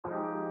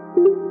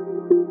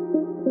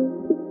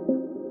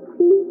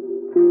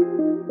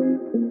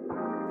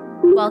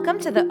Welcome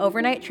to the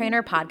Overnight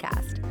Trainer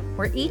Podcast,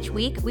 where each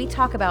week we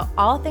talk about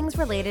all things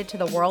related to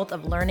the world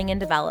of learning and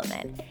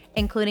development,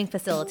 including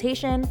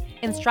facilitation,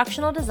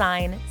 instructional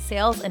design,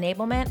 sales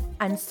enablement,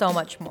 and so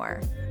much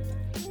more.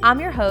 I'm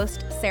your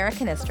host, Sarah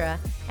Canistra,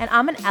 and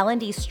I'm an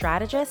L&D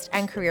strategist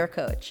and career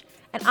coach.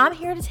 And I'm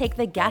here to take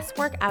the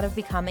guesswork out of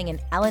becoming an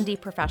L&D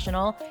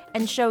professional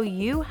and show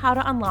you how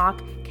to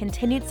unlock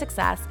continued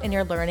success in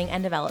your learning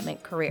and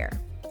development career.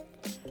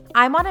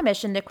 I'm on a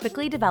mission to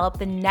quickly develop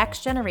the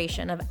next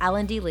generation of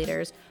L&D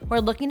leaders who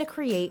are looking to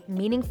create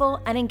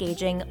meaningful and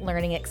engaging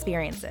learning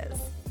experiences.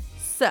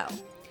 So,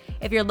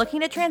 if you're looking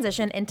to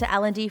transition into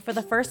L&D for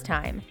the first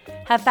time,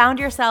 have found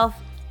yourself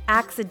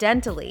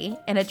accidentally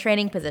in a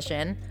training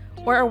position,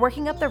 or are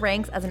working up the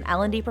ranks as an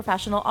L&D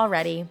professional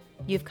already,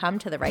 you've come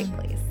to the right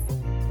place.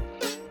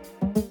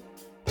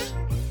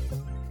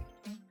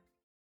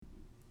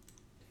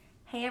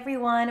 Hey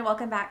everyone,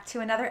 welcome back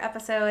to another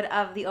episode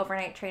of the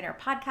Overnight Trainer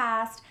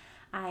Podcast.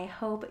 I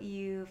hope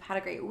you've had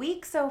a great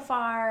week so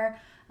far.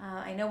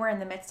 I know we're in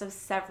the midst of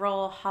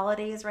several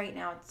holidays right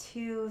now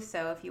too,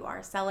 so if you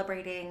are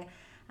celebrating,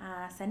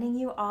 sending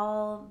you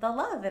all the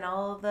love and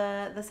all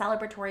the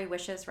celebratory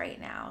wishes right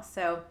now.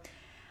 So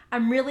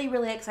I'm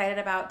really excited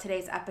about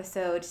today's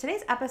episode.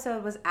 Today's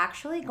episode was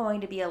actually going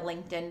to be a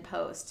LinkedIn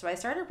post. So I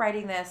started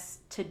writing this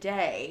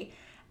today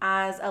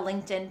as a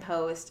LinkedIn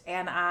post,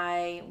 and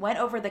I went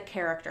over the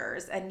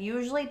characters, and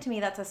usually to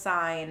me that's a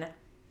sign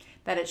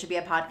that it should be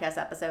a podcast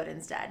episode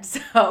instead.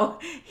 So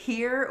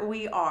here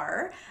we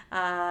are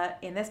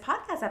in this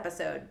podcast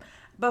episode.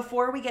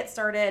 Before we get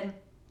started,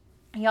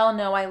 y'all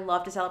know I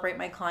love to celebrate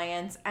my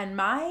clients, and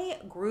my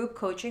group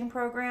coaching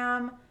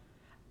program,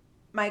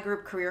 my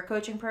group career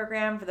coaching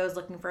program for those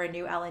looking for a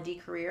new L&D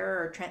career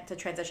or to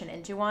transition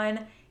into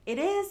one, it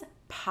is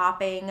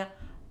popping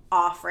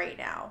off right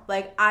now.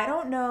 Like, I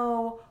don't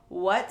know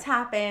what's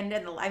happened,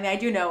 and I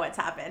do know what's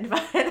happened,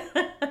 but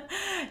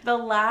the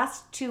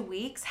last 2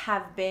 weeks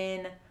have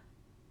been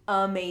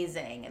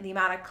amazing. The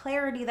amount of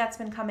clarity that's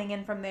been coming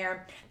in from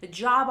there, the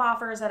job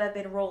offers that have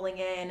been rolling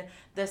in,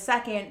 the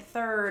second,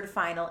 third,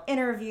 final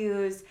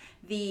interviews,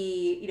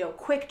 the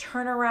quick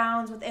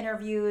turnarounds with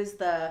interviews,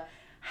 the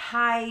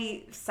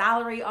high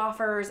salary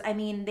offers. I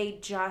mean, they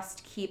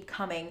just keep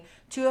coming.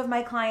 2 of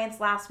my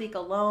clients last week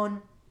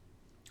alone,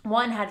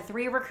 one had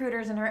 3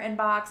 recruiters in her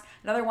inbox.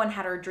 Another one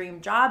had her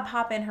dream job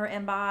pop in her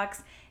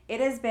inbox. It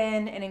has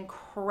been an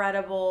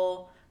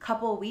incredible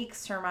couple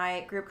weeks for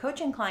my group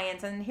coaching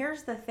clients. And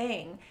here's the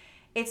thing.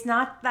 It's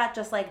not that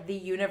just like the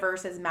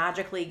universe is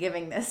magically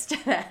giving this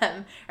to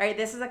them, right?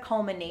 This is a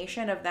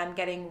culmination of them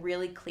getting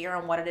really clear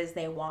on what it is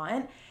they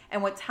want.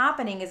 And what's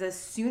happening is as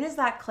soon as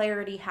that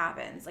clarity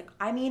happens, like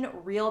I mean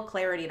real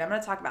clarity, and I'm going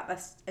to talk about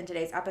this in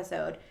today's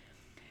episode,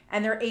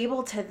 and they're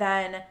able to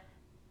then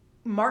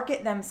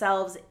market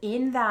themselves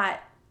in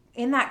that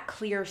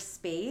clear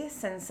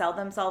space and sell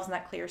themselves in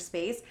that clear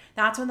space,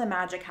 that's when the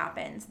magic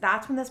happens.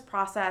 That's when this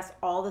process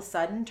all of a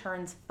sudden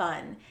turns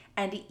fun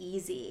and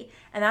easy.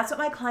 And that's what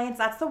my clients,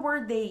 that's the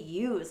word they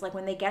use. Like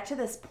when they get to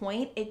this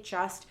point, it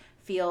just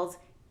feels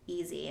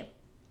easy.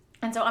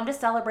 And so I'm just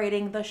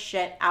celebrating the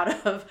shit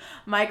out of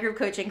my group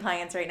coaching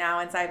clients right now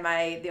inside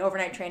the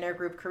Overnight Trainer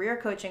Group Career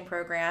Coaching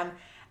Program.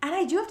 And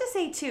I do have to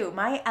say too,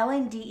 my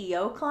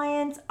L&DEO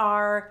clients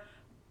are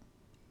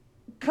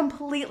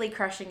completely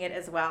crushing it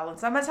as well. And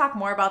so I'm going to talk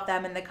more about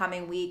them in the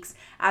coming weeks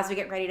as we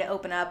get ready to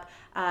open up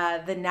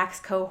the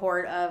next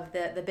cohort of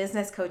the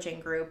business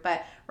coaching group.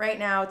 But right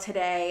now,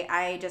 today,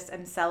 I just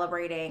am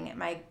celebrating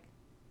my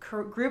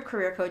group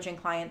career coaching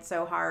clients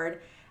so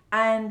hard.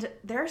 And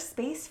there's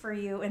space for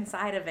you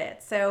inside of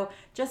it. So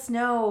just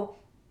know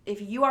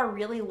if you are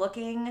really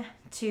looking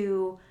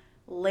to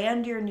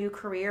land your new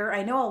career,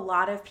 I know a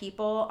lot of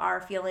people are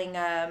feeling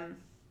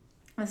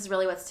this is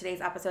really what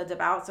today's episode's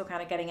about, so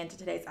kind of getting into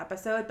today's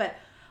episode, but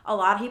a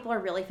lot of people are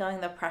really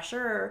feeling the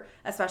pressure,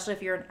 especially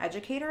if you're an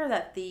educator,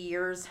 that the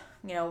years,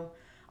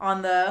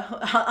 on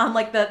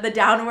the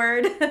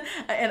downward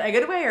in a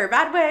good way or a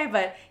bad way,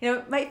 but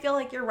it might feel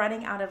like you're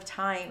running out of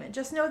time. And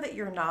just know that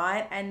you're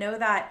not, and know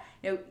that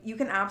you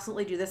can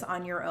absolutely do this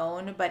on your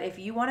own. But if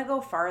you want to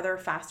go farther,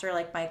 faster,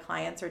 like my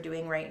clients are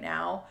doing right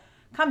now,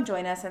 come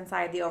join us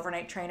inside the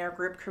Overnight Trainer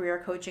Group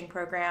Career Coaching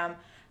Program.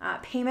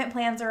 Payment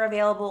plans are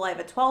available. I have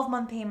a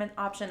 12-month payment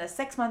option, a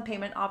 6-month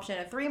payment option,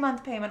 a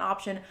 3-month payment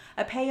option,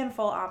 a pay in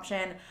full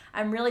option.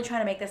 I'm really trying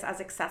to make this as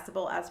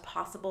accessible as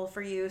possible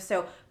for you.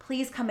 So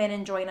please come in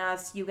and join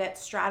us. You get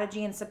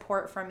strategy and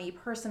support from me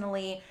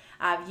personally.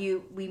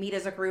 We meet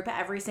as a group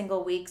every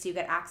single week, so you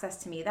get access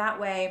to me that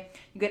way.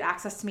 You get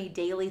access to me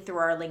daily through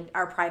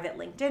our private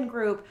LinkedIn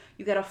group.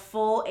 You get a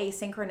full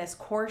asynchronous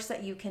course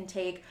that you can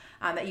take,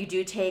 that you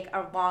do take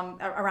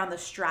around the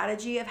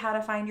strategy of how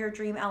to find your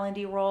dream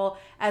L&D role,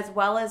 as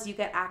well as you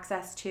get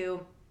access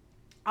to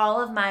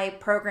all of my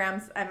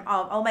programs and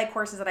all my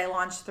courses that I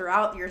launched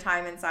throughout your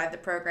time inside the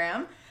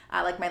program.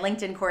 like my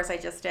LinkedIn course I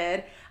just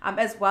did,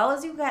 as well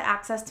as you get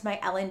access to my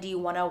L&D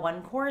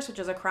 101 course, which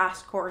is a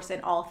crash course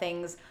in all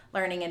things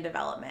learning and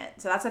development.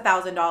 So that's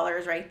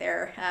 $1,000 right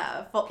there,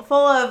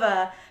 full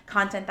of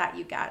content that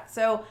you get.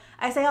 So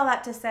I say all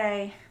that to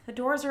say the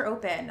doors are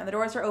open, and the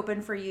doors are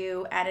open for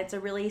you, and it's a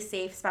really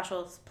safe,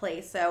 special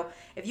place. So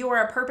if you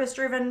are a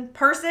purpose-driven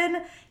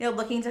person,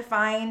 looking to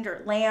find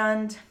or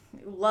land,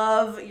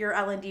 love your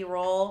L&D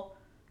role,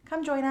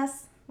 come join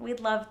us. We'd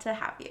love to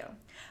have you.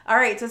 All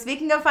right, so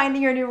speaking of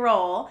finding your new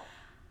role,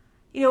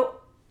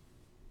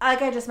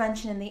 like I just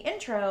mentioned in the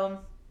intro,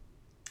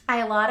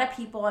 a lot of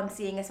people I'm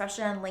seeing,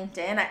 especially on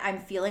LinkedIn, I'm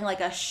feeling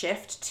like a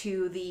shift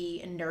to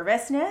the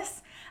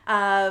nervousness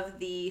of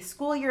the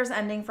school year's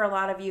ending for a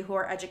lot of you who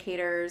are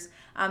educators,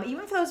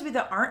 even for those of you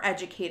that aren't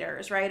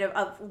educators, right,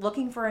 of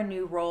looking for a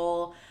new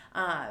role.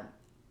 And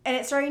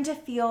it's starting to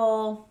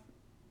feel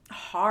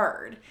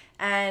hard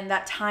and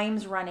that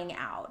time's running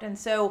out. And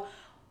so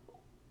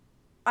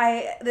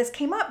this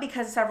came up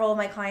because several of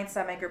my clients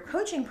at my group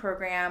coaching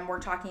program were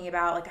talking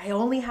about, like, I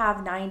only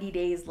have 90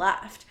 days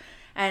left.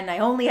 And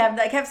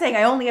I kept saying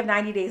I only have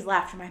 90 days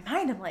left. In my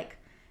mind, I'm like,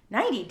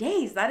 90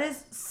 days? That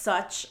is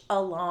such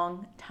a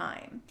long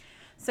time.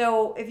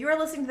 So if you are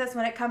listening to this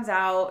when it comes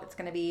out, it's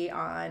going to be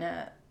on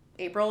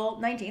April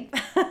 19th.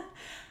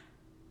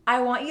 I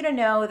want you to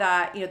know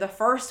that, the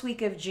first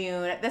week of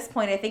June, at this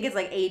point, I think it's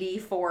like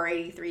 84,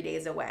 83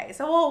 days away.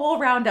 So we'll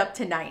round up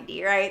to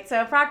 90, right?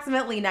 So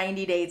approximately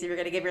 90 days if you're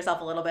going to give yourself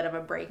a little bit of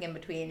a break in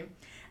between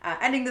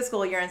ending the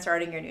school year and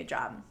starting your new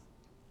job.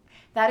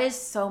 That is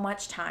so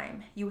much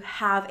time. You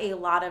have a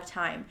lot of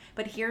time.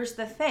 But here's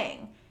the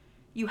thing.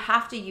 You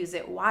have to use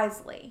it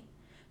wisely.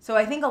 So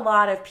I think a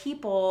lot of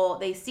people,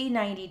 they see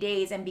 90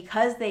 days, and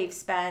because they've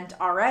spent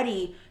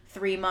already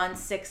 3 months,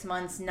 6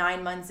 months,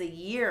 9 months, a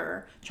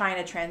year trying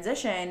to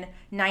transition,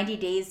 90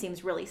 days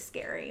seems really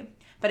scary.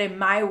 But in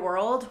my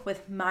world,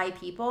 with my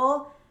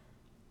people,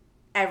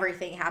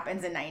 everything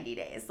happens in 90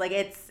 days. Like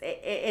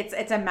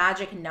it's a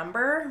magic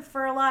number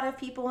for a lot of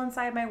people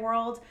inside my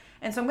world.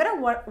 And so I'm going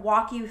to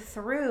walk you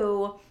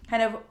through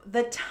kind of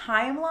the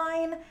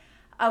timeline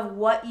of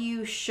what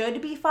you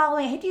should be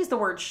following. I hate to use the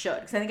word should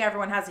because I think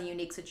everyone has a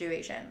unique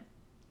situation.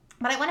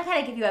 But I want to kind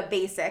of give you a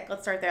basic,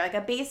 let's start there, like a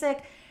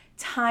basic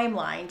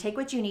timeline. Take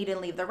what you need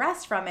and leave the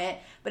rest from it.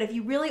 But if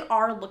you really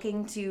are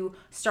looking to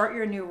start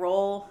your new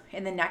role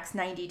in the next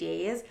 90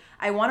 days,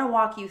 I want to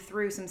walk you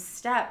through some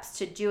steps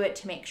to do it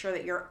to make sure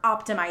that you're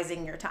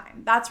optimizing your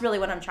time. That's really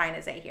what I'm trying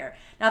to say here.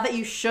 Not that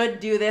you should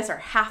do this or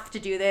have to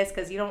do this,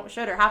 because you don't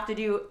should or have to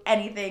do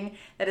anything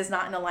that is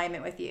not in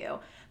alignment with you.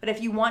 But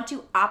if you want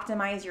to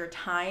optimize your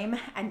time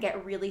and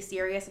get really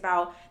serious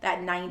about that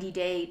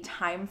 90-day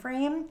time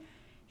frame,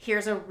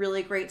 here's a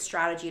really great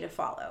strategy to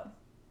follow.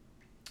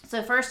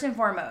 So first and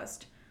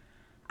foremost,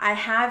 I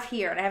have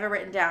here, and I have it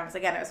written down because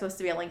again, it was supposed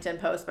to be a LinkedIn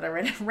post, but I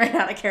ran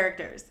out of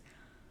characters.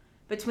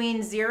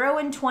 Between 0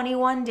 and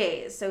 21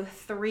 days, so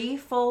 3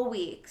 full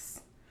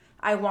weeks,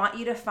 I want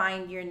you to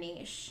find your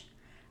niche.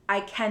 I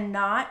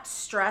cannot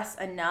stress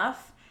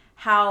enough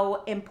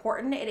how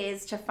important it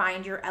is to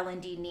find your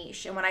L&D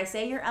niche. And when I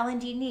say your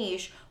L&D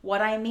niche,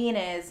 what I mean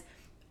is,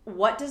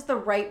 what does the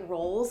right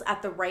roles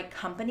at the right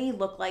company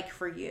look like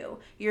for you?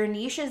 Your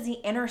niche is the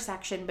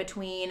intersection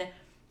between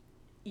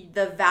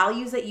the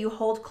values that you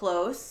hold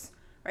close,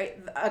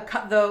 right?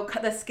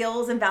 The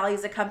skills and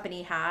values a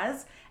company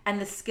has,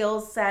 and the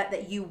skill set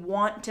that you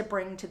want to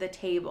bring to the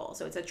table.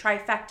 So it's a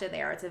trifecta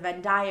there. It's a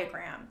Venn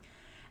diagram.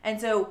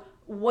 And so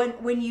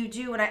when you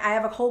do, and I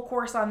have a whole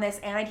course on this,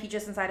 and I teach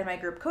this inside of my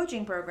group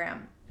coaching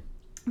program,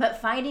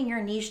 but finding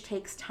your niche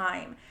takes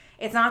time.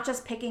 It's not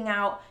just picking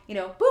out,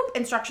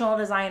 instructional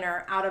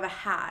designer out of a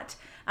hat.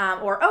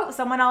 Or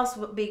someone else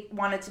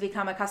wanted to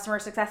become a customer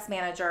success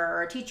manager,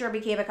 or a teacher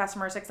became a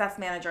customer success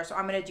manager, so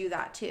I'm going to do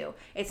that too.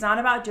 It's not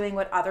about doing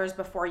what others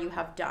before you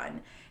have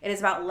done. It is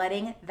about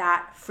letting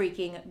that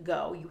freaking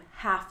go. You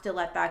have to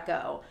let that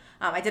go.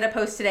 I did a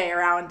post today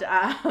around,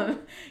 how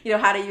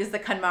to use the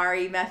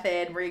KonMari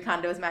method, Marie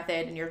Kondo's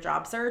method in your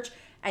job search,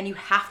 and you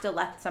have to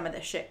let some of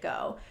this shit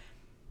go.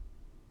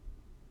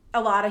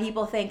 A lot of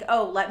people think,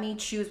 let me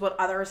choose what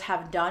others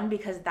have done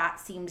because that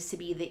seems to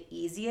be the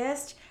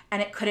easiest,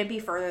 and it couldn't be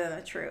further than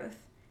the truth.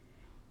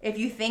 If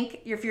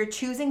you're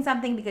choosing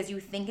something because you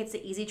think it's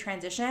an easy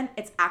transition,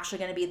 it's actually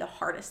going to be the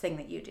hardest thing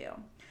that you do.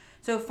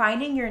 So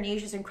finding your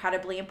niche is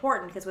incredibly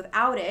important because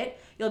without it,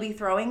 you'll be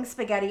throwing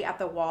spaghetti at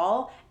the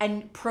wall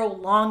and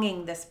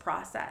prolonging this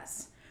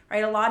process,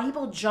 right? A lot of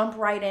people jump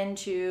right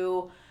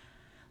into,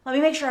 let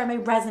me make sure I have my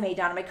resume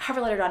done, and my cover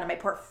letter done, and my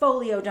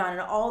portfolio done,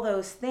 and all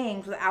those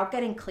things without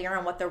getting clear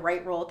on what the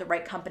right role at the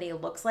right company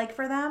looks like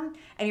for them.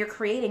 And you're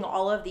creating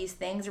all of these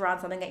things around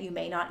something that you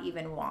may not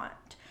even want.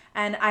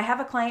 And I have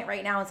a client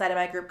right now inside of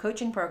my group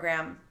coaching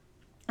program.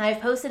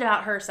 I've posted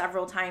about her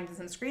several times and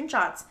some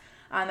screenshots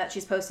that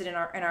she's posted in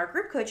our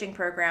group coaching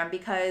program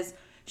because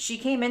she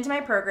came into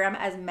my program,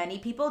 as many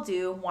people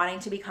do, wanting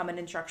to become an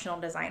instructional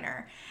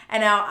designer.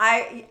 And now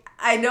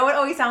I know it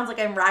always sounds like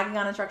I'm ragging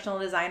on instructional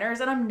designers,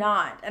 and I'm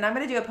not. And I'm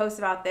going to do a post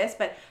about this,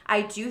 but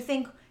I do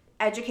think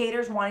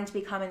educators wanting to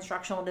become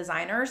instructional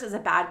designers is a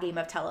bad game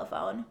of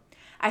telephone.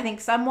 I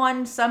think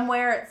someone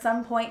somewhere at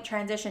some point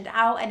transitioned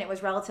out and it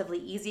was relatively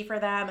easy for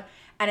them,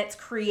 and it's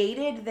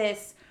created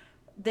this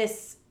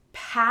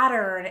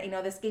pattern,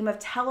 this game of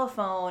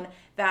telephone,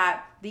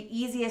 that the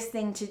easiest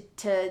thing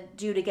to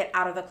do to get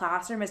out of the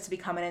classroom is to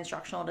become an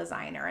instructional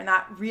designer. And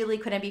that really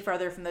couldn't be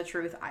further from the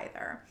truth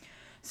either.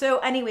 So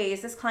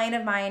anyways, this client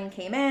of mine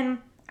came in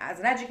as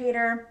an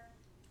educator,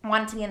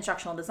 wanted to be an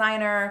instructional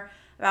designer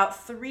about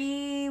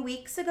 3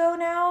 weeks ago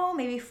now,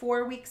 maybe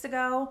 4 weeks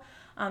ago.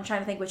 I'm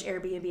trying to think which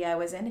Airbnb I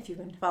was in, if you've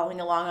been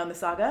following along on the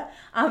saga.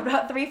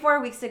 About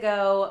 3-4 weeks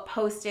ago,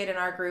 posted in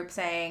our group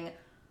saying,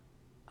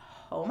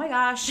 oh my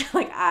gosh,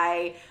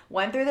 I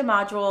went through the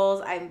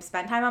modules, I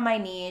spent time on my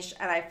niche,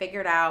 and I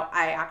figured out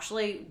I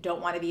actually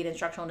don't want to be an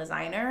instructional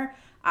designer.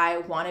 I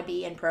want to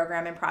be in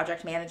program and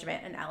project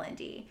management and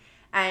L&D.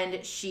 And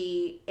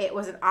it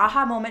was an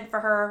aha moment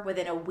for her.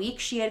 Within a week,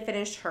 she had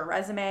finished her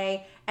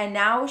resume, and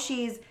now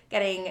she's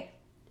getting,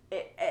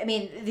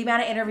 the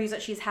amount of interviews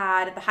that she's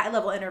had, the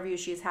high-level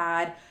interviews she's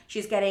had,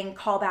 she's getting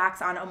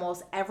callbacks on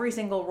almost every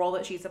single role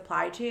that she's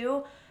applied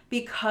to,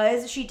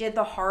 because she did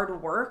the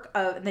hard work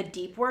the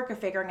deep work of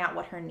figuring out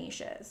what her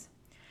niche is.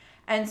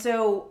 And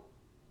so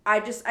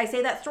I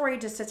say that story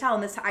just to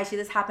tell, and I see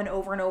this happen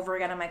over and over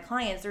again on my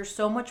clients. There's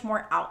so much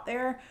more out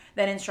there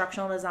than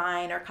instructional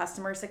design or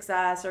customer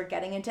success or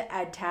getting into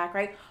ed tech,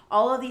 right?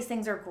 All of these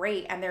things are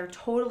great and they're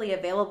totally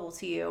available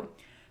to you,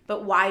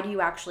 but why do you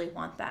actually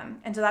want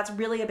them? And so that's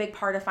really a big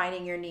part of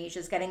finding your niche,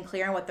 is getting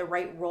clear on what the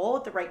right role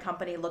at the right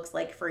company looks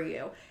like for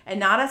you, and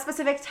not a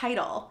specific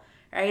title.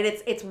 Right?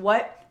 It's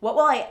what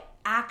will I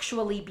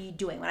actually be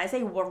doing? When I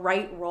say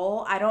right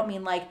role, I don't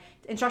mean like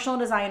instructional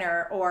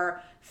designer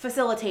or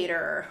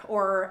facilitator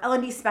or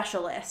L&D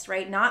specialist,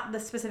 right? Not the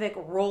specific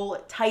role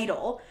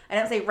title. I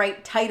don't say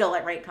right title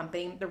at right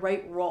company, the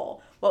right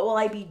role. What will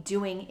I be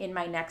doing in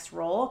my next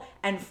role,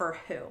 and for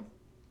who?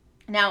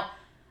 Now,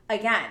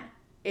 again,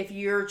 if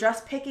you're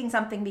just picking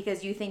something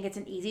because you think it's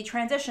an easy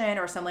transition,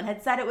 or someone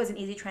had said it was an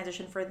easy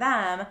transition for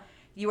them,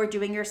 you are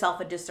doing yourself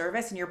a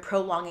disservice and you're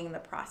prolonging the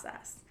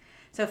process.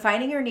 So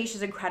finding your niche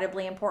is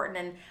incredibly important.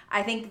 And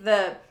I think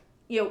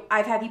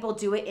I've had people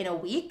do it in a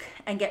week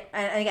and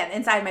again,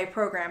 inside my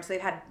program, so they've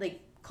had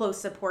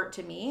close support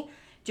to me,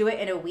 do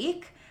it in a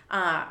week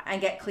and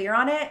get clear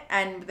on it,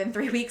 and within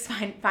 3 weeks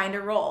find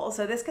a role.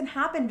 So this can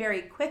happen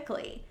very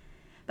quickly,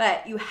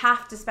 but you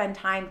have to spend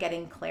time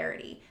getting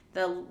clarity.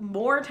 The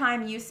more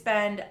time you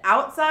spend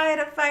outside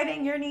of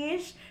finding your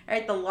niche,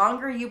 right, the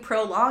longer you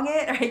prolong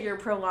it, right, you're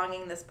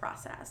prolonging this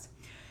process.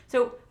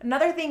 So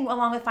another thing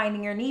along with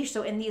finding your niche,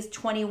 so in these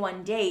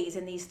 21 days,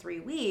 in these 3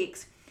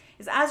 weeks,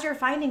 is as you're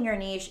finding your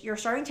niche, you're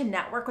starting to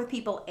network with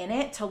people in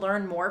it to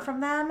learn more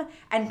from them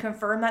and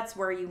confirm that's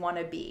where you want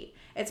to be.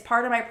 It's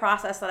part of my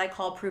process that I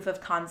call proof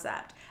of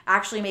concept,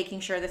 actually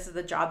making sure this is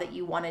the job that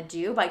you want to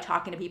do by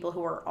talking to people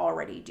who are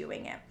already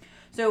doing it.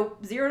 So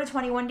 0 to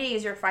 21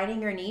 days, you're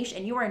finding your niche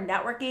and you are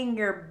networking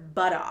your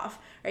butt off,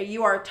 right?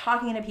 You are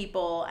talking to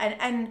people.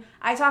 And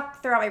I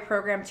talk throughout my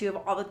program too of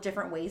all the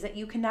different ways that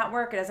you can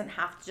network. It doesn't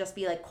have to just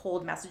be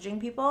cold messaging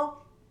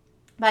people,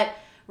 but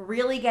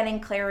really getting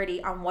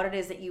clarity on what it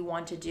is that you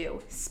want to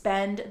do.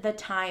 Spend the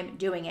time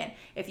doing it.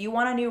 If you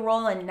want a new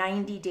role in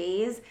 90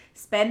 days,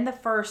 spend the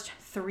first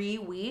 3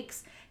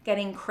 weeks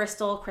getting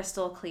crystal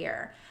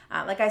clear.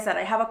 Like I said,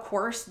 I have a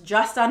course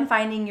just on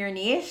finding your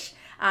niche.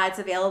 It's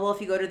available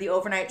if you go to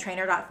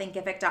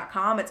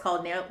theovernighttrainer.thinkific.com. It's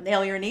called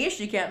Nail Your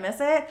Niche. You can't miss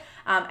it.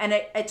 And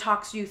it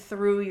talks you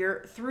through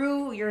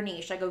your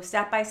niche. I go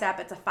step by step.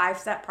 It's a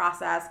 5-step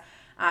process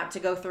to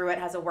go through. It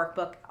has a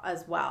workbook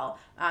as well.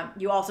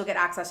 You also get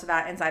access to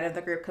that inside of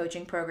the group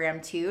coaching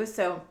program too.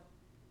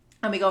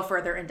 And we go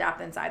further in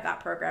depth inside that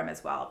program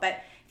as well.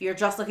 But if you're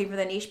just looking for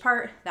the niche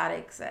part, that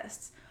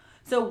exists.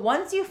 So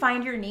once you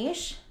find your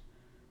niche,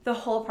 the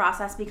whole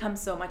process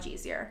becomes so much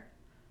easier.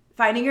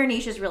 Finding your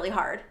niche is really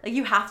hard.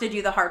 You have to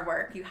do the hard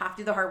work. You have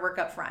to do the hard work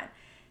up front.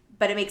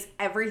 But it makes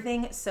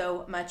everything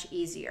so much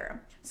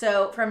easier.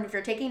 So if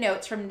you're taking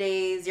notes, from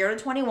day 0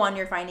 to 21,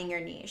 you're finding your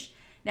niche.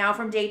 Now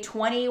from day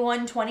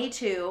 21,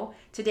 22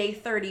 to day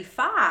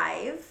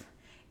 35,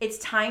 it's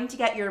time to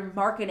get your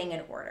marketing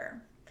in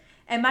order.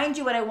 And mind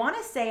you, what I want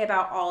to say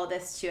about all of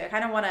this too, I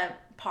kind of want to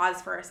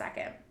pause for a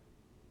second.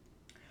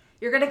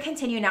 You're going to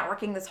continue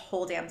networking this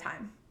whole damn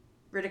time.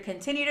 We're going to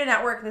continue to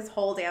network this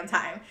whole damn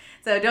time.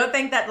 So don't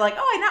think that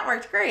I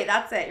networked, great,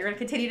 that's it. You're going to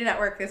continue to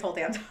network this whole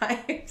damn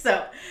time.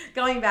 So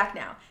going back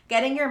now,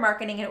 getting your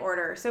marketing in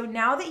order. So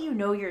now that you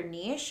know your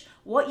niche,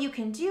 what you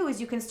can do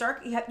is you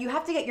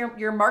have to get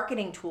your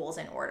marketing tools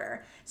in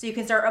order. So you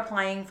can start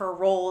applying for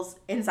roles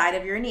inside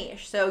of your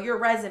niche. So your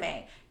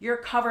resume, your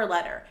cover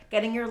letter,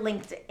 getting your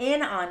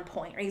LinkedIn on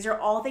point. These are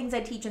all things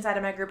I teach inside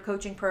of my group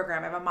coaching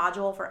program. I have a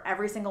module for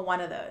every single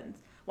one of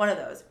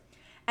those.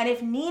 And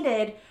if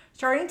needed,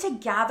 starting to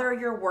gather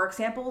your work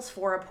samples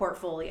for a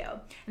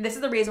portfolio. And this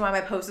is the reason why my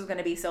post was going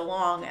to be so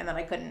long and then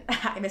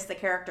I missed the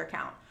character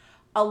count.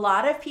 A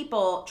lot of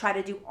people try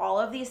to do all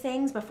of these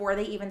things before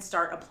they even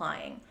start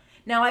applying,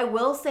 Now, I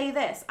will say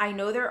this. I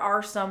know there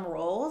are some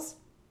roles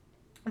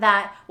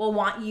that will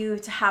want you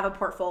to have a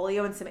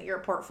portfolio and submit your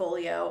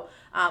portfolio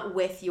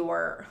with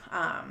your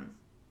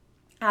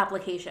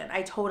application.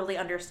 I totally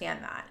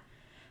understand that.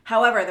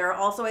 However, there are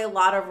also a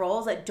lot of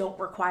roles that don't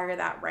require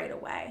that right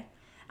away.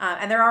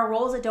 And there are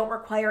roles that don't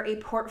require a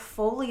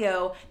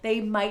portfolio.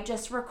 They might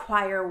just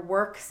require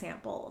work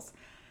samples.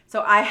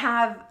 So I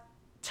have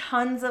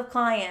tons of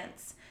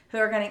clients who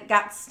are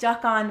got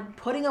stuck on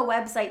putting a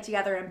website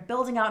together and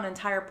building out an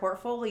entire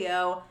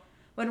portfolio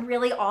when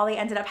really all they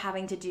ended up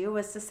having to do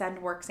was to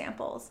send work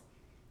samples.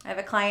 I have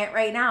a client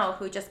right now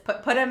who just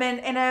put them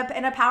in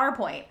a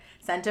PowerPoint,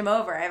 sent them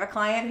over. I have a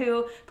client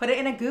who put it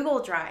in a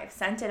Google Drive,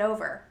 sent it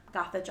over,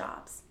 got the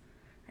jobs,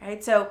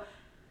 right? So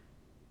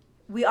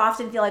we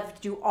often feel like we have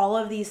to do all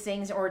of these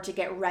things in order to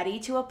get ready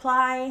to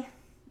apply,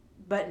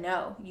 but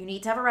no, you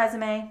need to have a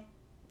resume,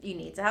 you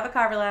need to have a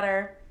cover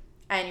letter,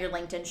 and your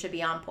LinkedIn should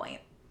be on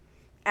point.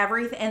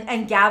 Everything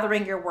and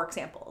gathering your work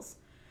samples.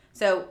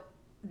 So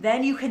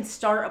then you can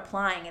start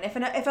applying. And if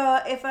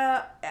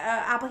a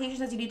application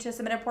says you need to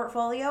submit a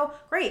portfolio,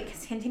 great,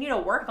 continue to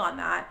work on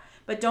that.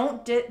 But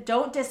don't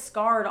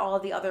discard all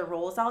of the other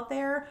roles out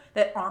there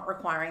that aren't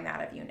requiring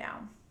that of you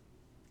now.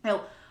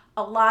 Now,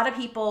 a lot of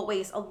people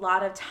waste a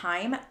lot of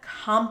time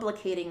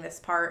complicating this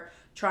part,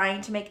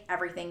 trying to make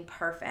everything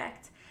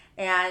perfect.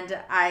 And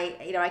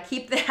I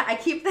keep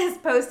this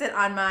posted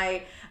on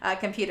my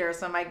computer,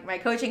 so my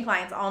coaching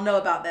clients all know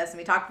about this, and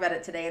we talked about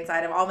it today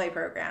inside of all my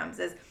programs.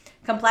 Is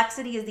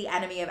complexity is the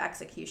enemy of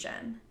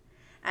execution,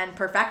 and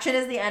perfection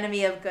is the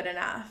enemy of good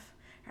enough.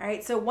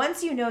 Right? So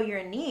once you know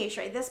your niche,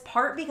 right, this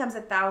part becomes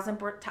 1,000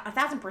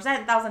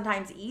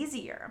 times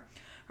easier.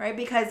 Right?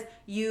 Because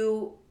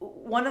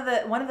one of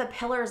the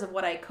pillars of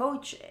what I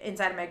coach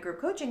inside of my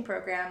group coaching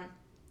program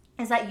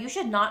is that you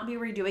should not be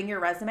redoing your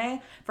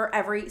resume for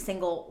every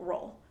single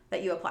role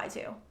that you apply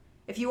to.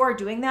 If you are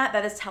doing that,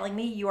 that is telling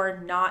me you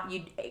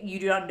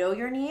do not know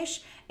your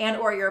niche, and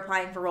or you're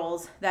applying for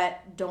roles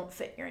that don't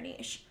fit your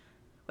niche,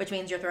 which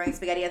means you're throwing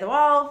spaghetti at the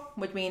wall,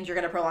 which means you're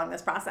going to prolong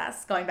this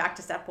process, going back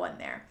to step one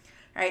there.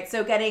 All right,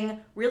 so getting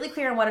really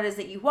clear on what it is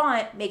that you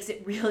want makes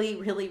it really,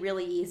 really,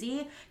 really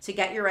easy to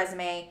get your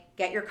resume,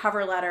 get your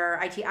cover letter.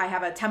 I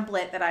have a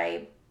template that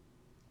a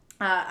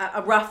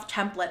rough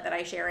template that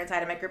I share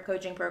inside of my group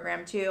coaching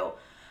program too.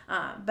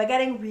 But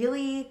getting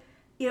really,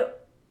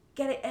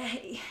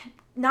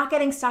 not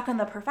getting stuck on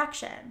the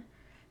perfection.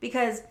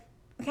 Because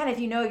again, if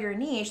you know your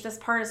niche, this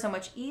part is so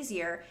much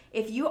easier.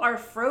 If you are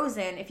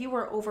frozen, if you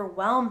were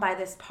overwhelmed by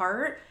this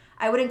part,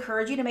 I would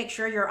encourage you to make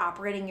sure you're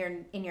operating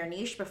in your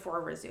niche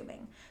before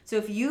resuming. So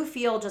if you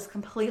feel just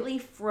completely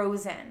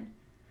frozen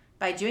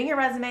by doing your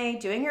resume,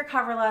 doing your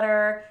cover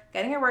letter,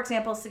 getting your work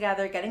samples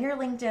together, getting your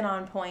LinkedIn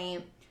on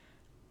point,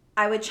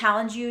 I would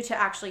challenge you to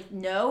actually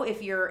know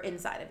if you're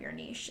inside of your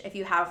niche, if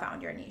you have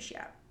found your niche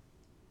yet.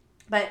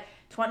 But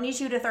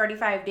 22 to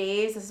 35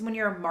 days, this is when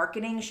your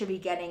marketing should be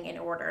getting in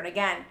order. And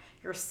again,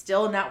 you're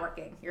still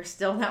networking. You're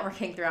still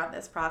networking throughout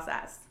this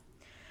process.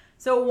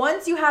 So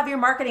once you have your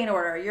marketing in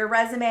order, your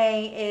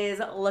resume is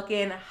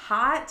looking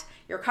hot,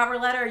 your cover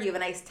letter, you have a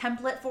nice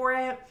template for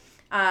it.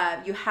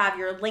 You have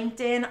your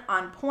LinkedIn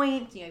on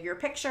point, you have your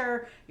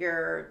picture,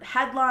 your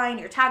headline,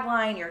 your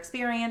tagline, your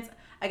experience.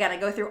 Again, I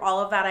go through all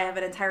of that. I have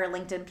an entire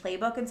LinkedIn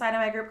playbook inside of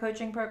my group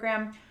coaching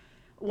program.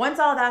 Once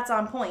all that's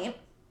on point,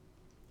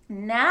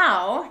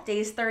 now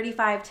days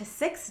 35 to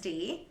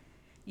 60,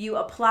 you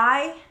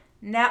apply,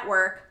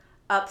 network,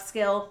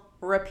 upskill,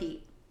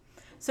 repeat.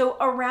 So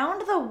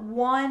around the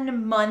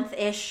 1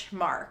 month-ish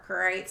mark,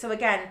 right? So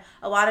again,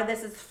 a lot of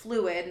this is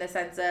fluid in the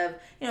sense of,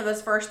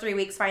 those first 3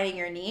 weeks finding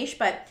your niche,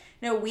 but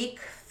week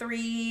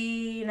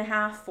 3.5,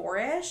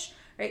 4-ish,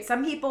 right?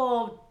 Some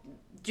people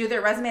do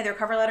their resume, their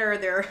cover letter,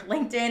 their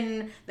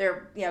LinkedIn,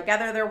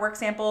 gather their work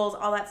samples,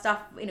 all that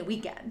stuff in a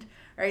weekend,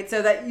 right?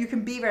 So that you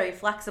can be very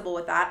flexible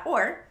with that,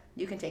 or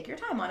you can take your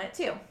time on it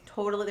too.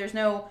 Totally, there's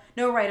no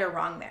right or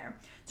wrong there.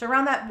 So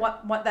around that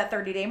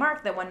 30-day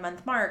mark, that 1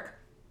 month mark,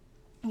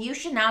 you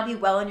should now be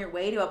well on your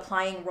way to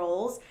applying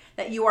roles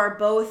that you are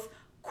both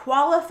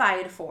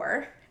qualified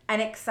for and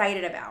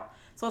excited about.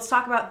 So let's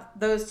talk about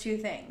those two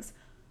things.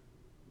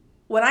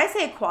 When I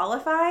say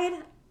qualified,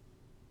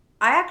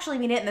 I actually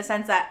mean it in the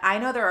sense that I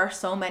know there are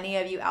so many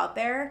of you out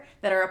there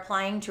that are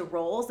applying to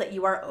roles that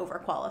you are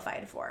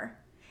overqualified for.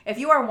 If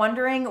you are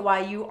wondering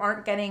why you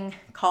aren't getting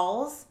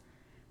calls,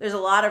 there's a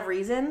lot of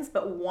reasons,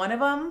 but one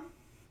of them,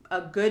 a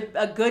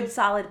good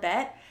solid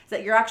bet, is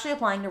that you're actually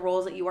applying to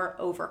roles that you are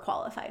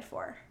overqualified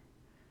for.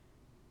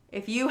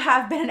 If you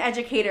have been an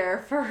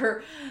educator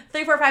for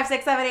 3, 4, 5,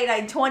 6, 7, 8,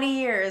 9, 20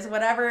 years,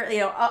 whatever,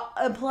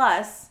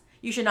 plus,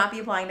 you should not be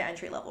applying to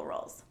entry-level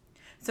roles.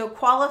 So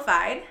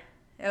qualified,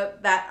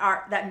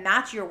 that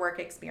match your work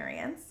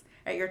experience,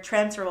 right, your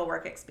transferable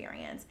work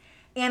experience,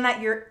 and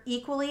that you're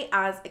equally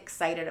as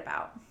excited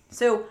about.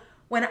 So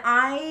when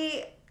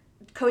I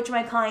coach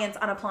my clients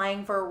on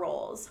applying for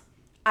roles,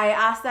 I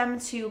ask them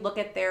to look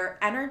at their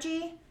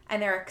energy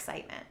and their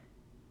excitement.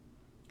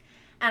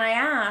 And I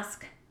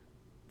ask,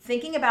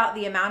 thinking about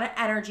the amount of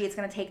energy it's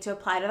going to take to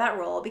apply to that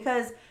role,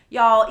 because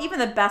y'all, even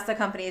the best of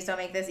companies don't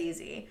make this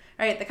easy,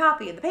 right? The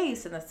copy and the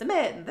paste and the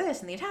submit and this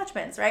and the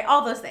attachments, right?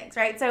 All those things,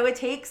 right? So it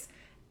takes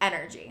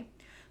energy.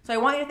 So I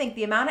want you to think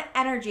the amount of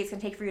energy it's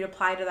going to take for you to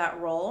apply to that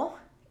role,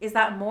 is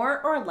that more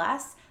or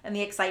less than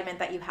the excitement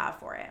that you have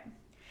for it?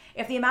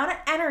 If the amount of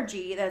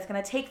energy that it's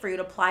going to take for you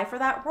to apply for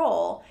that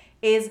role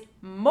is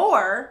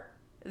more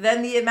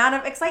than the amount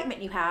of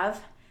excitement you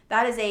have,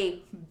 that is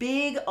a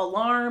big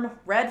alarm,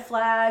 red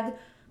flag,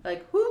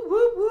 like whoop,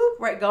 whoop, whoop,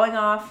 right, going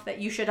off that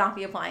you should not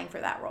be applying for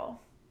that role.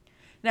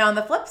 Now, on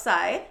the flip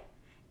side,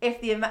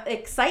 if the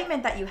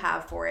excitement that you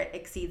have for it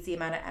exceeds the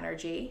amount of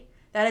energy,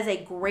 that is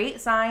a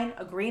great sign,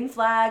 a green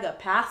flag, a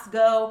pass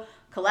go,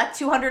 collect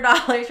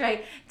 $200,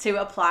 right,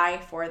 to apply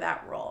for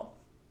that role.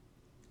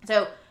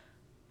 So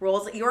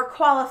roles that you are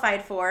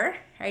qualified for,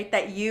 right,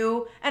 that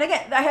you, and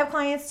again, I have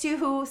clients too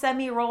who send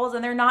me roles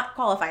and they're not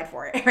qualified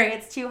for it, right?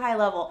 It's too high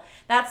level.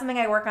 That's something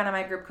I work on in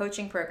my group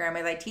coaching program,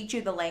 is I teach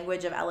you the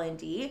language of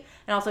L&D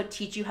and also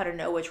teach you how to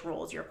know which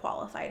roles you're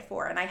qualified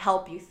for. And I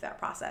help you through that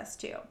process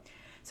too.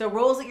 So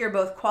roles that you're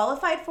both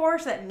qualified for,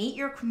 so that meet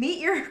your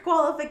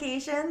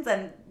qualifications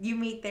and you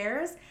meet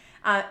theirs,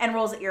 and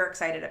roles that you're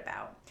excited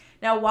about.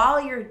 Now,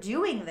 while you're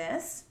doing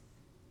this,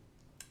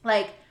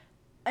 like,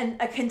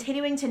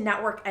 continuing to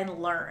network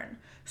and learn.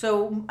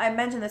 So I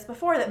mentioned this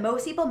before, that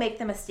most people make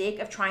the mistake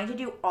of trying to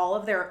do all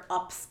of their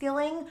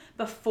upskilling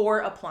before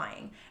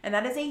applying. And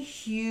that is a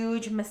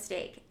huge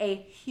mistake,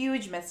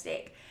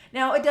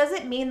 Now, it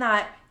doesn't mean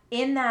that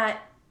in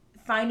that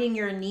finding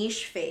your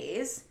niche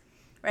phase,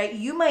 right,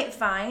 you might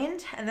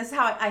find, and this is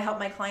how I help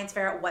my clients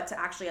figure out what to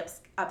actually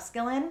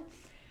upskill in.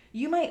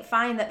 You might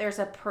find that there's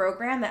a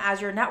program that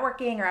as you're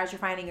networking or as you're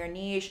finding your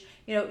niche,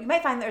 you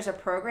might find there's a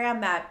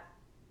program that,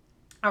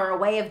 or a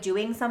way of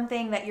doing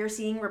something that you're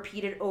seeing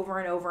repeated over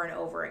and over and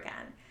over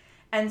again.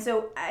 And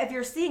so if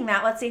you're seeing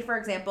that, let's say, for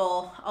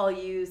example, I'll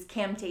use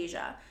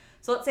Camtasia.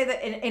 So let's say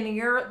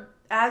that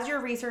as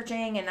you're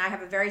researching, and I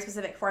have a very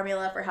specific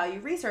formula for how you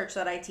research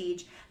that I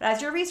teach, but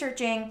as you're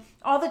researching,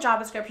 all the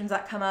job descriptions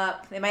that come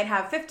up, they might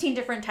have 15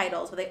 different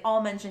titles, but they all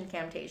mention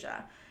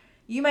Camtasia.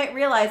 You might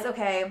realize,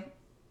 okay,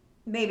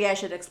 maybe I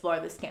should explore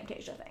this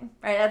Camtasia thing,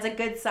 right? That's a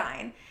good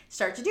sign.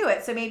 Start to do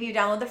it. So maybe you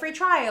download the free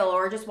trial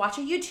or just watch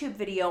a YouTube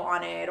video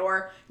on it,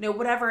 or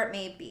whatever it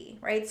may be,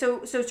 right?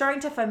 So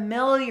starting to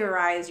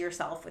familiarize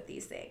yourself with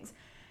these things.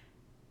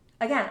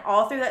 Again,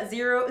 all through that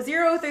 0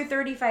 through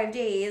 35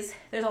 days,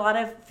 there's a lot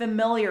of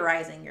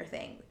familiarizing your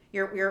thing.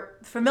 You're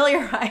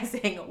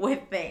familiarizing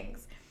with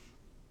things.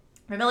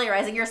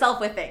 Familiarizing yourself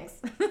with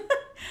things.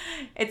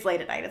 It's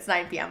late at night. It's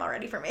 9 p.m.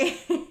 already for me.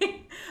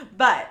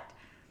 But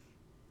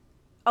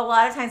a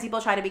lot of times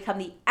people try to become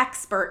the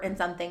expert in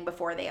something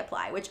before they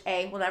apply, which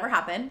will never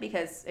happen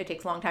because it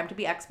takes a long time to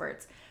be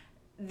experts.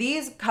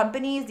 These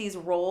companies, these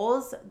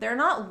roles, they're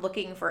not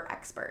looking for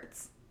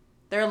experts.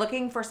 They're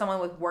looking for someone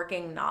with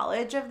working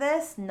knowledge of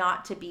this,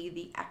 not to be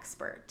the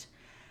expert.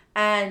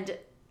 And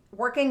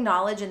working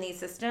knowledge in these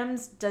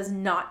systems does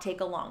not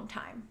take a long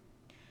time.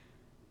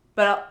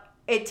 But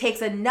it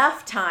takes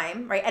enough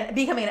time, right? And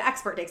becoming an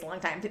expert takes a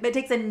long time. But it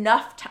takes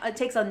enough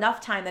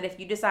time that if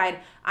you decide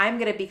I'm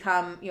going to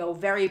become,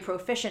 very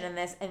proficient in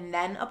this and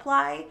then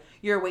apply,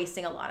 you're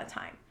wasting a lot of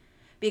time.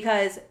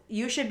 Because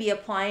you should be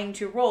applying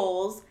to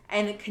roles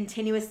and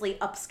continuously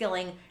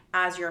upskilling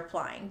as you're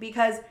applying.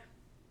 Because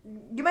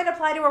you might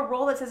apply to a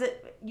role that says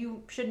that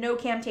you should know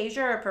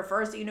Camtasia or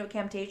prefers that you know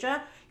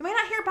Camtasia. You might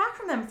not hear back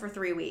from them for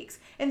 3 weeks.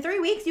 In 3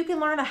 weeks, you can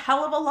learn a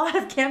hell of a lot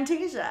of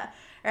Camtasia.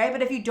 Right?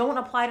 But if you don't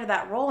apply to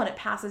that role and it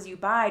passes you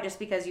by just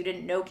because you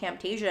didn't know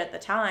Camtasia at the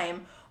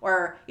time,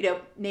 or,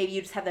 maybe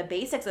you just have the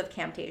basics of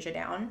Camtasia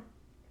down,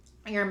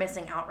 you're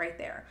missing out right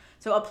there.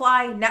 So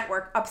apply,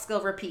 network,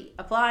 upskill, repeat.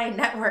 Apply,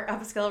 network,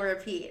 upskill,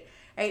 repeat.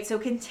 Right? So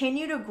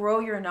continue to grow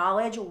your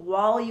knowledge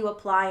while you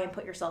apply and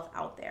put yourself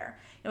out there.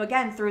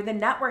 Again, through the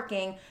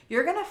networking,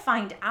 you're going to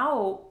find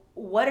out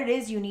what it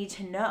is you need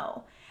to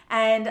know.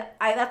 And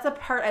that's the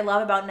part I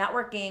love about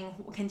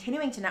networking,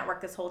 continuing to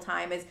network this whole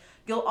time, is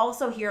you'll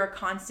also hear a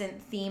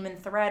constant theme and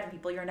thread from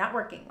people you're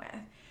networking with.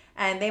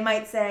 And they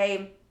might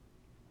say,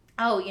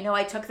 oh,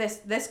 I took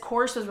this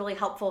course was really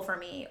helpful for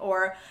me,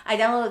 or I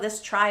downloaded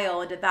this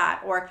trial and did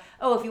that, or,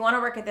 oh, if you want to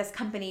work at this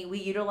company, we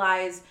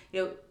utilize,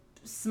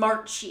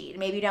 Smartsheet,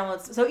 maybe you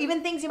download. So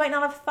even things you might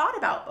not have thought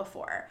about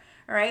before,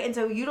 all right? And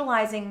so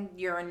utilizing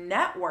your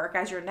network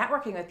as you're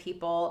networking with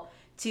people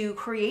to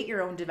create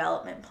your own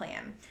development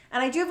plan.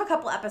 And I do have a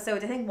couple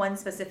episodes, I think one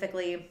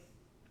specifically,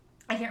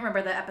 I can't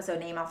remember the episode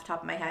name off the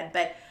top of my head,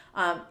 but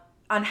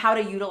on how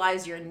to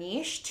utilize your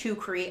niche to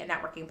create a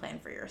networking plan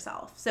for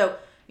yourself. So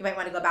you might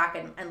want to go back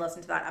and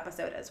listen to that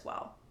episode as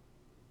well.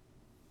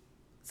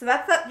 So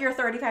that's your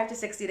 35 to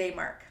 60 day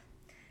mark.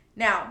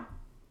 Now,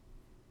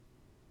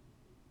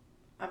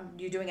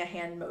 you doing a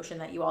hand motion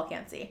that you all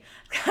can't see.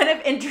 Kind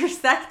of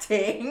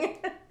intersecting.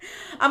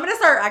 I'm going to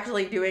start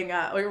actually doing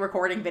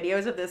recording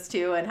videos of this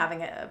too and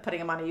putting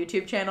them on a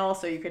YouTube channel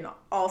so you can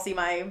all see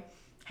my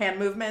hand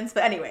movements.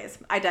 But anyways,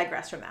 I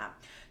digress from that.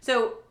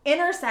 So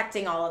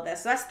intersecting all of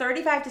this, so that's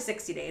 35 to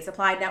 60 days,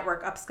 apply,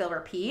 network, upskill,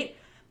 repeat.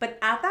 But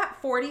at that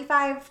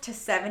 45 to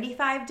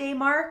 75 day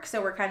mark,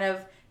 so we're kind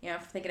of,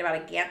 thinking about a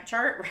Gantt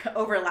chart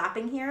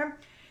overlapping here,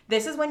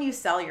 this is when you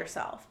sell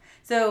yourself.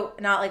 So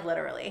not like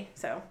literally.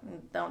 So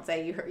don't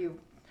say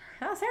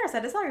Sarah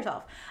said to sell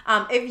yourself.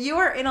 If you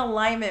are in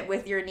alignment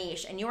with your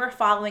niche and you are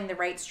following the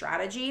right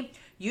strategy,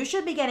 you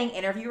should be getting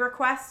interview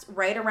requests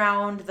right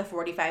around the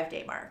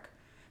 45-day mark.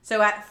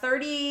 So at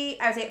 30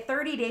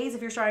 days,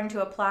 if you're starting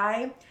to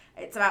apply,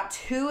 it's about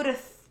 2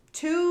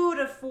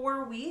 to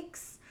 4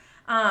 weeks.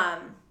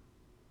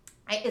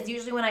 It's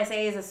usually when I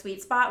say is a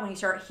sweet spot when you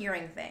start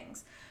hearing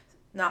things.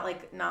 Not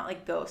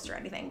like ghosts or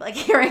anything, but like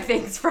hearing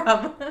things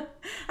from,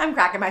 I'm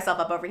cracking myself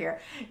up over here,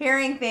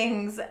 hearing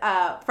things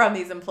from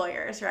these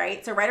employers,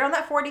 right? So right around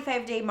that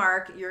 45-day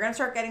mark, you're going to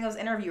start getting those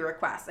interview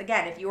requests.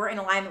 Again, if you are in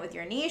alignment with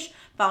your niche,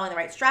 following the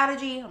right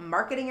strategy,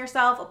 marketing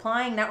yourself,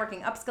 applying,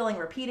 networking, upskilling,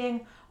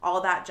 repeating, all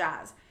that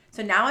jazz.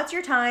 So now it's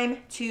your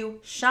time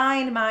to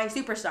shine, my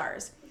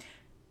superstars.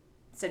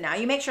 So now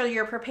you make sure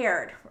you're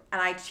prepared.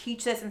 And I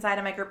teach this inside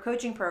of my group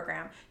coaching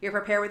program. You're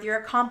prepared with your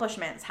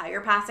accomplishments, how your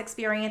past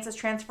experience is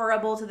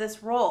transferable to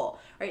this role,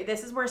 right?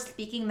 This is where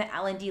speaking the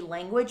L&D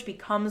language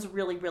becomes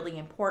really, really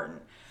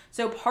important.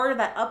 So part of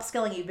that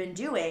upskilling you've been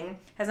doing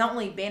has not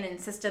only been in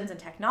systems and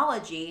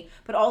technology,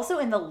 but also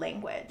in the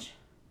language.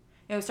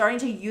 Starting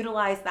to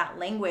utilize that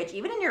language,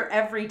 even in your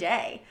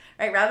everyday,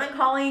 right? Rather than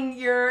calling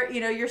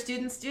your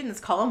students,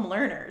 call them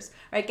learners,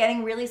 right?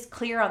 Getting really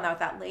clear on what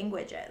that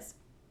language is.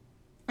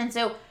 And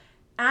so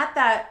at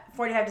that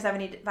 45 to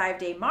 75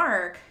 day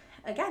mark,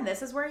 again,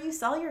 this is where you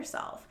sell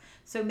yourself.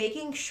 So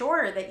making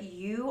sure that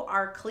you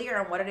are clear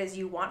on what it is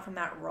you want from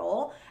that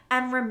role.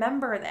 And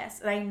remember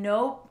this, and I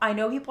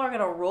know people are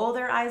going to roll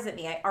their eyes at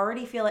me. I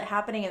already feel it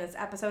happening, and this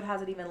episode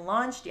hasn't even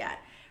launched yet,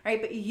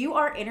 right? But you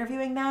are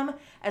interviewing them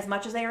as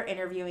much as they are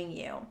interviewing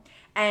you.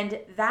 And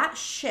that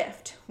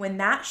shift, when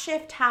that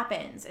shift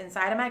happens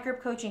inside of my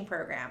group coaching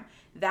program,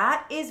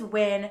 that is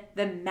when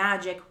the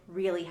magic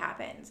really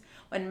happens.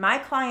 When my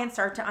clients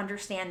start to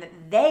understand that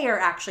they are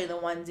actually the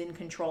ones in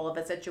control of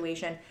a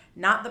situation,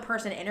 not the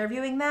person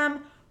interviewing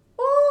them,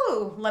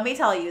 ooh, let me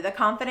tell you, the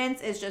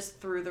confidence is just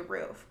through the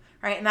roof,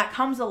 right? And that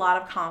comes a lot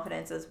of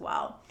confidence as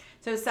well.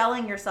 So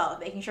selling yourself,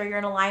 making sure you're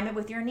in alignment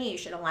with your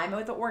niche, in alignment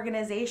with the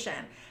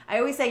organization. I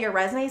always say your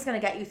resume is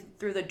going to get you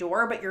through the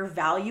door, but your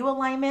value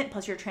alignment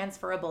plus your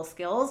transferable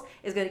skills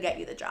is going to get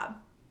you the job.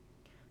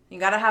 You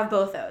got to have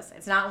both those.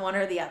 It's not one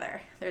or the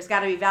other. There's got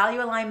to be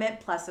value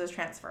alignment plus those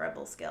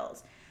transferable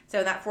skills.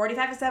 So that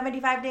 45 to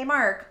 75 day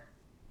mark,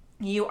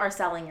 you are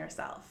selling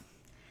yourself.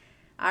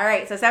 All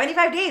right, so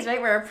 75 days,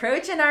 right? We're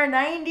approaching our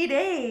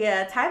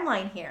 90-day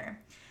timeline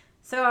here.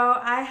 So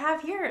I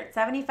have here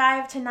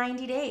 75 to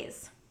 90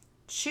 days.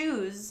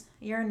 Choose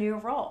your new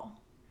role.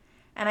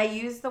 And I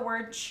use the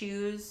word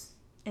choose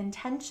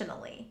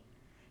intentionally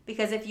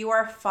because if you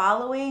are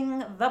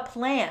following the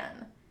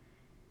plan,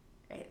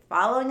 right,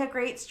 following a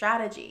great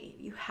strategy,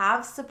 you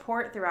have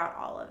support throughout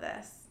all of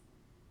this,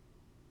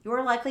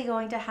 you're likely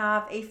going to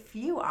have a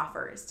few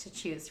offers to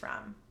choose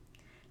from.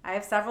 I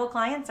have several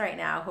clients right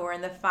now who are in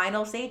the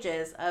final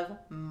stages of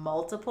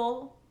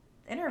multiple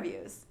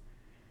interviews,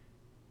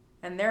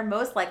 and they're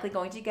most likely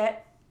going to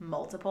get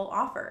multiple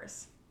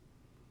offers.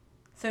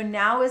 So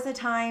now is the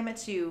time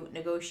to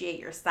negotiate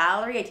your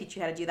salary. I teach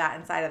you how to do that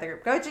inside of the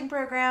group coaching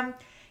program.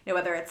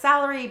 Whether it's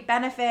salary,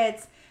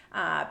 benefits,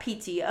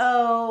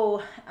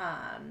 PTO,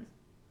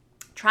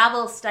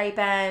 travel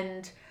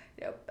stipend,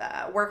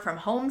 work from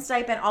home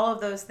stipend, all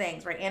of those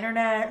things, right?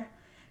 Internet,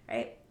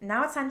 right?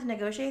 Now it's time to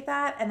negotiate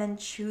that and then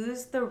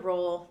choose the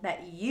role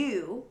that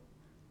you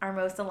are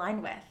most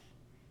aligned with.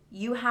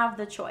 You have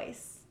the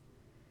choice.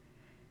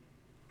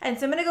 And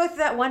so I'm going to go through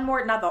that one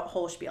more, not the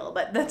whole spiel,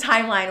 but the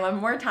timeline one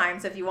more time.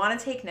 So if you want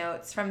to take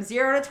notes, from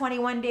 0 to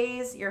 21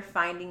 days, you're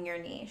finding your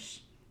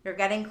niche. You're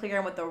getting clear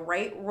on what the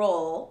right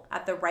role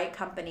at the right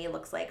company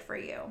looks like for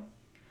you.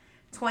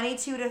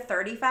 22 to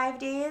 35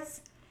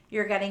 days,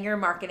 you're getting your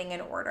marketing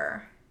in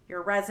order,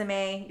 your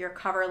resume, your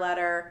cover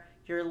letter,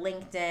 your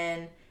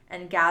LinkedIn,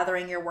 and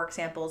gathering your work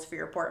samples for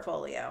your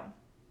portfolio.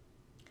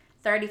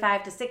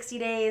 35 to 60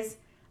 days,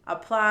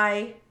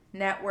 apply,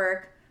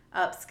 network,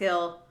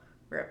 upskill,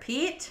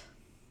 repeat.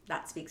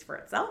 That speaks for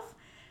itself.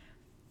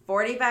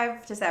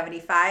 45 to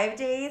 75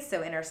 days,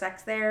 so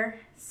intersects there,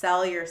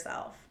 sell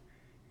yourself,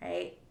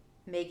 right?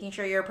 Making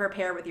sure you're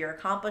prepared with your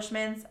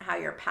accomplishments, how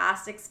your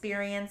past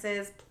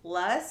experiences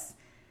plus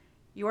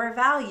your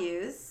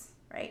values,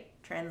 right,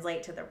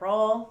 translate to the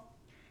role.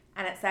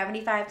 And at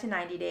 75 to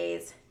 90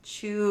 days,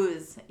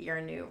 choose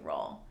your new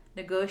role.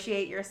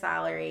 Negotiate your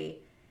salary,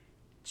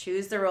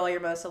 choose the role you're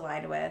most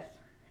aligned with,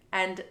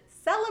 and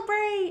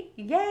celebrate.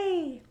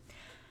 Yay!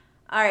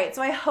 All right,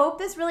 so I hope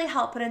this really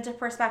helped put into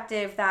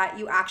perspective that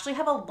you actually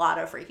have a lot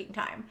of freaking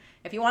time.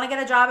 If you want to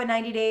get a job in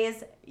 90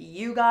 days,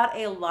 you got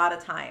a lot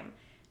of time.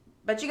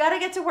 But you got to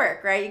get to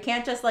work, right? You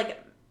can't just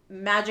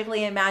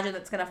magically imagine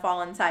that's going to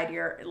fall inside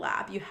your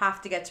lap. You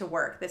have to get to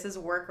work. This is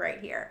work right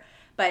here.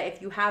 But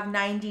if you have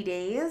 90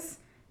 days,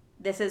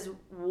 this is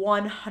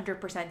 100%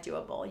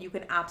 doable. You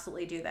can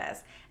absolutely do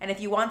this. And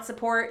if you want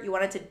support, you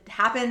want it to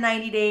happen in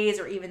 90 days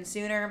or even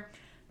sooner,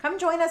 come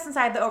join us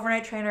inside the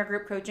Overnight Trainer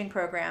Group Coaching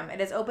Program.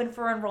 It is open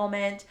for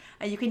enrollment.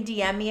 You can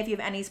DM me if you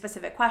have any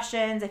specific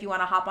questions. If you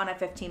want to hop on a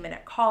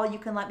 15-minute call, you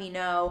can let me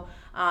know.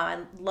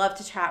 I'd love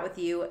to chat with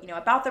you,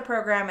 about the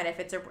program and if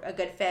it's a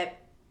good fit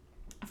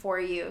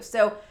for you.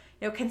 So,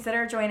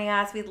 consider joining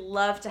us. We'd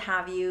love to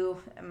have you.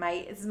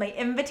 This is my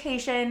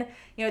invitation,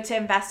 to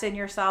invest in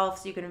yourself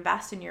so you can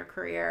invest in your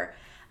career.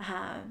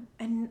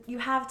 And you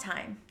have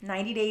time.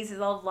 90 days is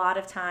a lot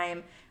of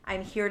time.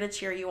 I'm here to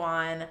cheer you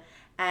on.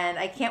 And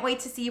I can't wait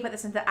to see you put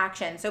this into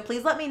action. So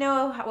please let me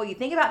know what you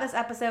think about this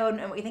episode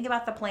and what you think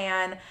about the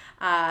plan.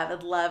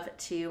 I'd love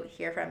to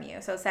hear from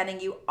you. So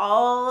sending you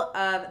all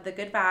of the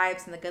good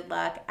vibes and the good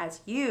luck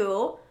as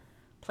you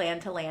plan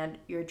to land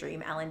your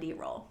dream L&D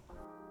role.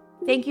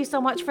 Thank you so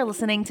much for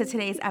listening to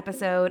today's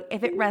episode.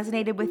 If it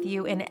resonated with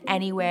you in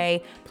any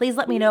way, please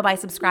let me know by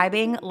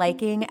subscribing,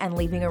 liking, and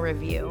leaving a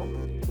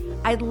review.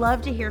 I'd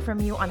love to hear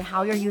from you on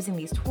how you're using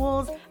these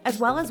tools, as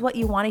well as what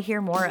you want to hear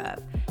more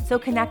of. So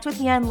connect with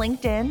me on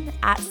LinkedIn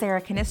at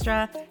Sarah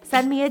Canistra,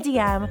 send me a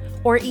DM,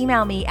 or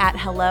email me at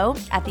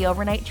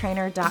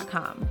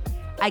hello@theovernighttrainer.com.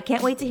 I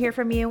can't wait to hear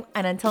from you,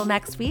 and until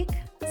next week,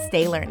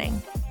 stay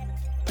learning.